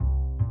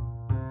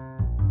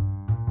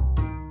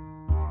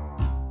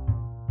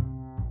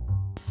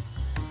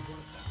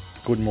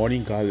Good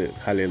morning,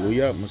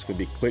 hallelujah. I'm just gonna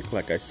be quick,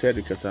 like I said,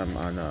 because I'm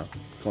on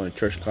going to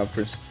church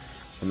conference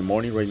in the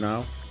morning right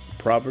now.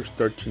 Proverbs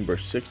 13,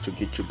 verse 6 to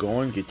get you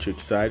going, get you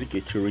excited,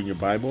 get you reading your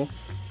Bible.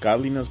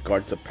 Godliness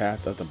guards the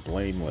path of the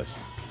blameless,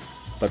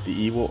 but the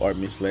evil are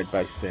misled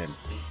by sin.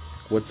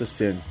 What's a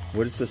sin?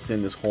 What is the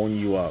sin that's holding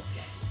you up?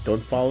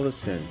 Don't follow the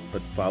sin,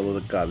 but follow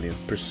the godliness.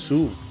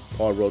 Pursue,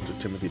 Paul wrote to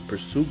Timothy,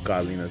 pursue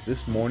godliness.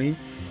 This morning,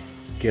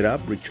 get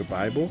up, read your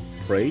Bible,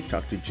 pray,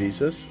 talk to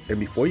Jesus, and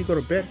before you go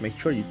to bed, make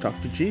sure you talk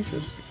to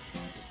Jesus.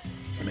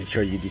 Make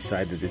sure you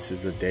decide that this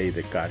is the day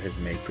that God has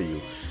made for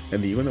you,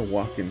 and that you're going to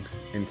walk in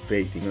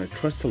faith. You're going to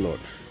trust the Lord.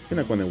 You're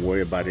not going to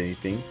worry about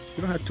anything.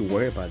 You don't have to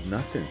worry about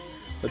nothing,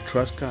 but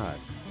trust God.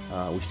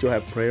 We still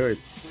have prayer at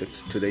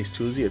 6. Today's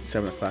Tuesday at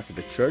 7 o'clock at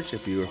the church.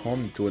 If you're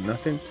home doing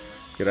nothing,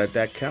 get out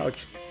that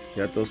couch.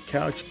 Get out those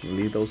couch.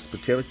 Leave those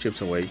potato chips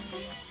away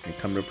and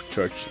come to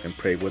church and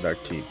pray with our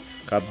team.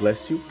 God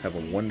bless you. Have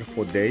a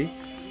wonderful day.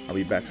 I'll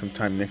be back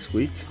sometime next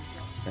week.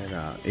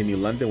 And in New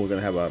London, we're going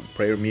to have a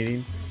prayer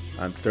meeting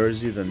on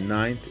Thursday the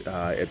 9th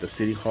at the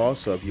City Hall.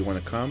 So if you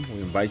want to come,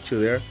 we invite you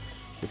there.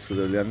 It's for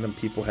the London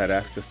people had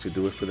asked us to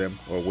do it for them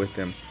or with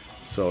them.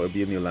 So it'll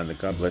be in New London.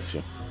 God bless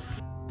you.